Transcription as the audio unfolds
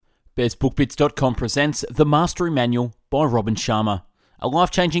BestBookBits.com presents The Mastery Manual by Sharma, a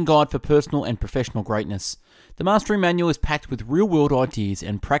life-changing guide for personal and professional greatness. The Mastery Manual is packed with real-world ideas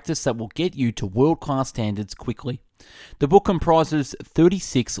and practice that will get you to world-class standards quickly. The book comprises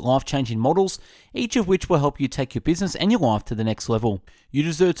 36 life-changing models, each of which will help you take your business and your life to the next level. You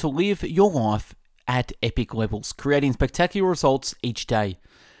deserve to live your life at epic levels, creating spectacular results each day.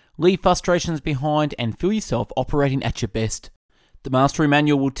 Leave frustrations behind and feel yourself operating at your best. The Mastery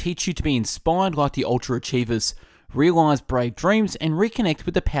Manual will teach you to be inspired like the ultra achievers, realize brave dreams, and reconnect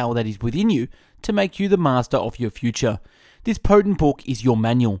with the power that is within you to make you the master of your future. This potent book is your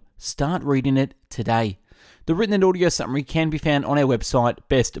manual. Start reading it today. The written and audio summary can be found on our website,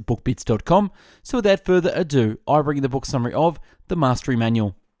 bestbookbits.com. So without further ado, I bring the book summary of The Mastery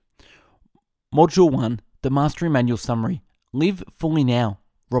Manual. Module 1, The Mastery Manual Summary. Live fully now.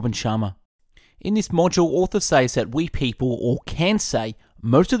 Sharma. In this module, author says that we people, or can say,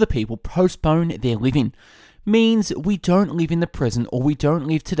 most of the people postpone their living. Means we don't live in the present or we don't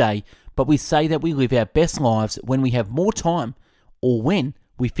live today, but we say that we live our best lives when we have more time or when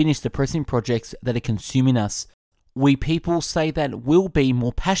we finish the pressing projects that are consuming us. We people say that we'll be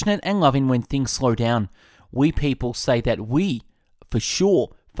more passionate and loving when things slow down. We people say that we, for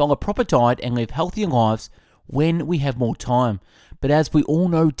sure, follow a proper diet and live healthier lives when we have more time. But as we all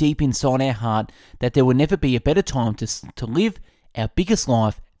know deep inside our heart that there will never be a better time to live our biggest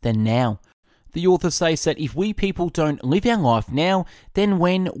life than now. The author says that if we people don't live our life now, then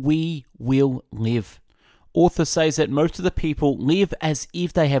when we will live. Author says that most of the people live as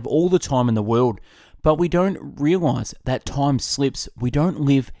if they have all the time in the world, but we don't realize that time slips. We don't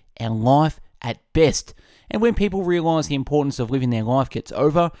live our life at best. And when people realize the importance of living their life gets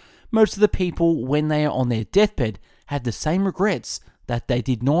over, most of the people, when they are on their deathbed, have the same regrets that they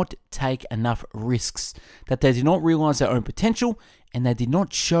did not take enough risks, that they did not realize their own potential, and they did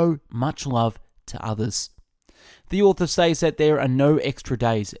not show much love to others. The author says that there are no extra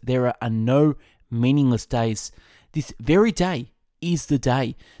days, there are no meaningless days. This very day is the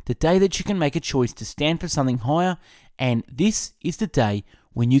day that you can make a choice to stand for something higher, and this is the day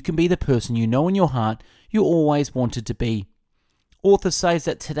when you can be the person you know in your heart you always wanted to be. Author says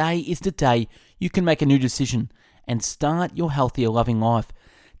that today is the day you can make a new decision and start your healthier, loving life.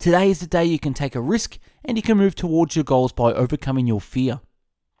 Today is the day you can take a risk and you can move towards your goals by overcoming your fear.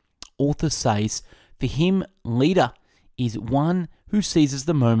 Author says, for him, leader is one who seizes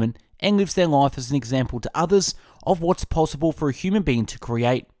the moment and lives their life as an example to others of what's possible for a human being to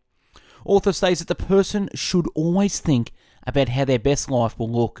create. Author says that the person should always think about how their best life will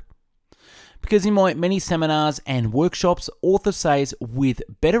look. Because in my many seminars and workshops, author says with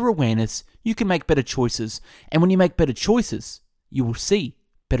better awareness, you can make better choices. And when you make better choices, you will see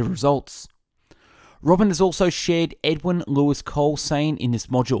better results. Robin has also shared Edwin Lewis Cole saying in this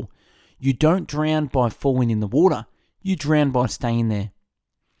module, you don't drown by falling in the water, you drown by staying there.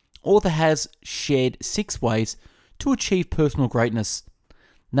 Author has shared 6 ways to achieve personal greatness.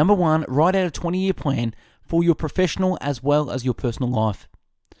 Number 1, write out a 20-year plan for your professional as well as your personal life.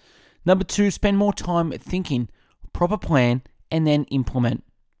 Number 2, spend more time thinking, proper plan, and then implement.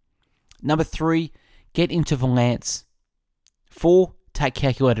 Number 3, get into finance. 4, take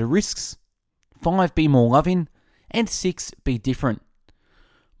calculated risks. 5, be more loving. And 6, be different.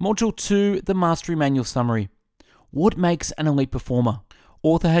 Module 2, the Mastery Manual Summary. What makes an elite performer?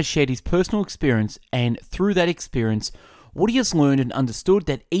 Author has shared his personal experience, and through that experience, what he has learned and understood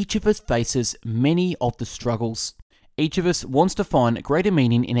that each of us faces many of the struggles. Each of us wants to find greater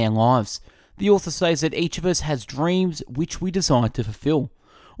meaning in our lives. The author says that each of us has dreams which we desire to fulfill.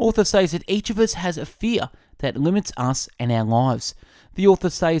 Author says that each of us has a fear that limits us and our lives. The author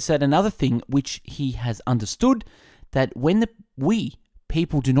says that another thing which he has understood, that when we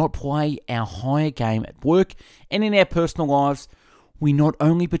people do not play our higher game at work and in our personal lives, we not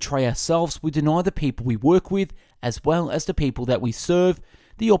only betray ourselves, we deny the people we work with, as well as the people that we serve,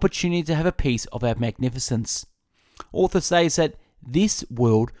 the opportunity to have a piece of our magnificence. Author says that this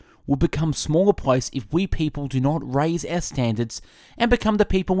world will become a smaller place if we people do not raise our standards and become the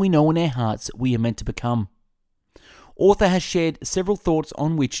people we know in our hearts we are meant to become. Author has shared several thoughts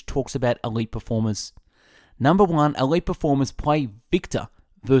on which talks about elite performers. Number 1, elite performers play victor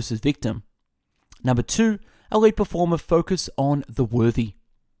versus victim. Number 2, elite performer focus on the worthy.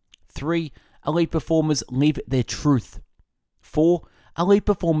 3, elite performers live their truth. 4, elite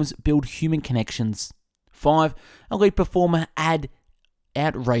performers build human connections. 5, elite performer add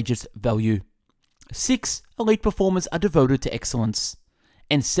outrageous value. 6, elite performers are devoted to excellence.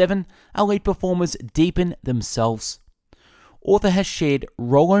 And 7, elite performers deepen themselves. Author has shared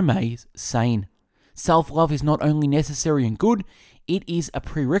Rollo May's saying, self-love is not only necessary and good, It is a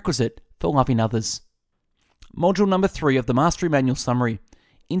prerequisite for loving others. Module number 3 of the Mastery Manual Summary,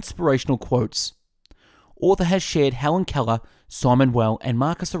 Inspirational Quotes. Author has shared Helen Keller, Simon Weil, and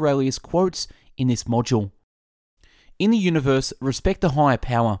Marcus Aurelius quotes in this module. In the universe, respect the higher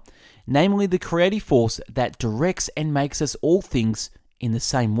power, namely the creative force that directs and makes us all things in the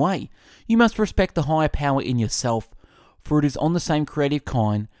same way. You must respect the higher power in yourself, for it is on the same creative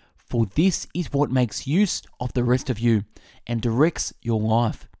kind, for this is what makes use of the rest of you and directs your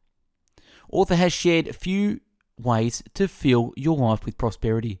life. Author has shared a few ways to fill your life with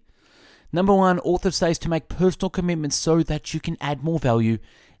prosperity. Number 1, author says to make personal commitments so that you can add more value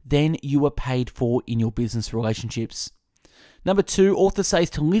than you are paid for in your business relationships. Number 2, author says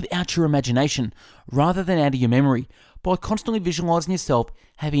to live out your imagination rather than out of your memory by constantly visualizing yourself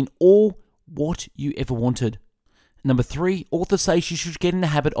having all what you ever wanted. Number 3, author says you should get in the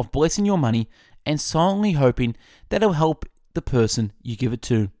habit of blessing your money and silently hoping that it'll help the person you give it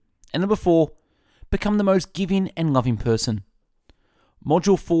to. And number 4, become the most giving and loving person.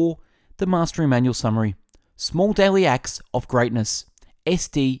 Module 4, the Mastery Manual Summary, Small Daily Acts of Greatness,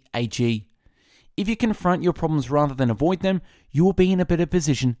 SDAG. If you confront your problems rather than avoid them, you will be in a better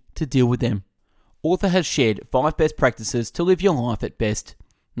position to deal with them. Author has shared 5 best practices to live your life at best.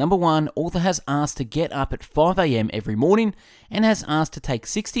 Number 1, author has asked to get up at 5 a.m. every morning and has asked to take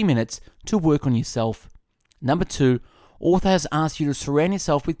 60 minutes to work on yourself. Number 2, author has asked you to surround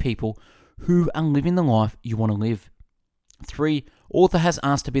yourself with people who are living the life you want to live. 3, author has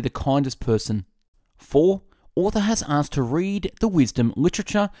asked to be the kindest person. 4, author has asked to read the wisdom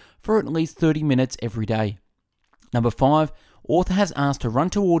literature for at least 30 minutes every day. Number 5, author has asked to run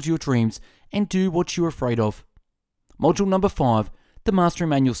towards your dreams and do what you're afraid of. Module number 5, the Mastery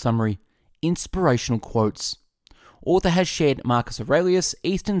Manual Summary, Inspirational Quotes. Author has shared Marcus Aurelius,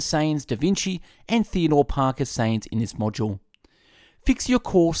 Eastern sayings, Da Vinci, and Theodore Parker's sayings in this module. Fix your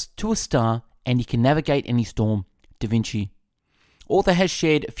course to a star and you can navigate any storm, Da Vinci. Author has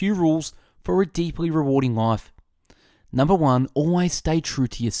shared a few rules for a deeply rewarding life. Number 1, always stay true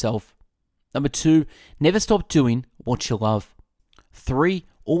to yourself. Number 2, never stop doing what you love. 3,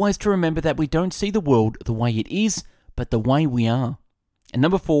 always to remember that we don't see the world the way it is, but the way we are. And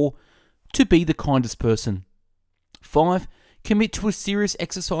number 4, to be the kindest person. 5, commit to a serious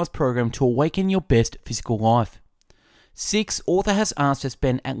exercise program to awaken your best physical life. 6, author has asked to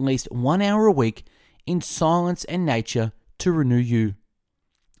spend at least 1 hour a week in silence and nature to renew you.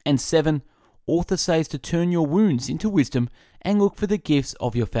 And 7, author says to turn your wounds into wisdom and look for the gifts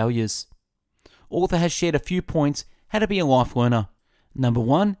of your failures. Author has shared a few points how to be a life learner. Number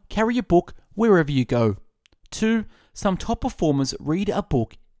 1, carry a book wherever you go. 2, some top performers read a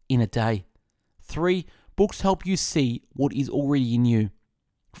book in a day. 3, books help you see what is already in you.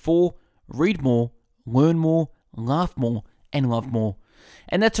 4, read more, learn more, laugh more, and love more.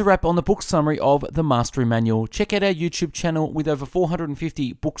 And that's a wrap on the book summary of the Mastery Manual. Check out our YouTube channel with over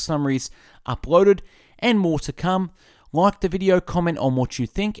 450 book summaries uploaded and more to come. Like the video, comment on what you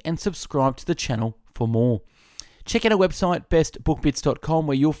think, and subscribe to the channel for more. Check out our website, bestbookbits.com,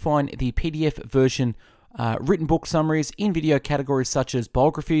 where you'll find the PDF version written book summaries in video categories such as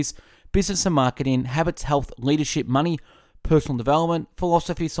biographies, business and marketing, habits, health, leadership, money, personal development,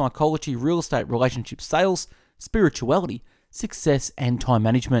 philosophy, psychology, real estate, relationships, sales, spirituality, success, and time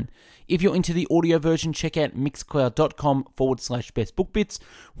management. If you're into the audio version, check out mixcloud.com/bestbookbits,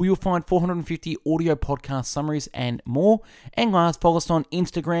 where you'll find 450 audio podcast summaries and more. And last, follow us on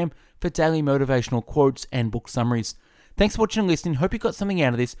Instagram for daily motivational quotes and book summaries. Thanks for watching and listening. Hope you got something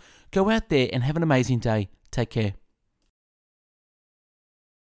out of this. Go out there and have an amazing day. Take care.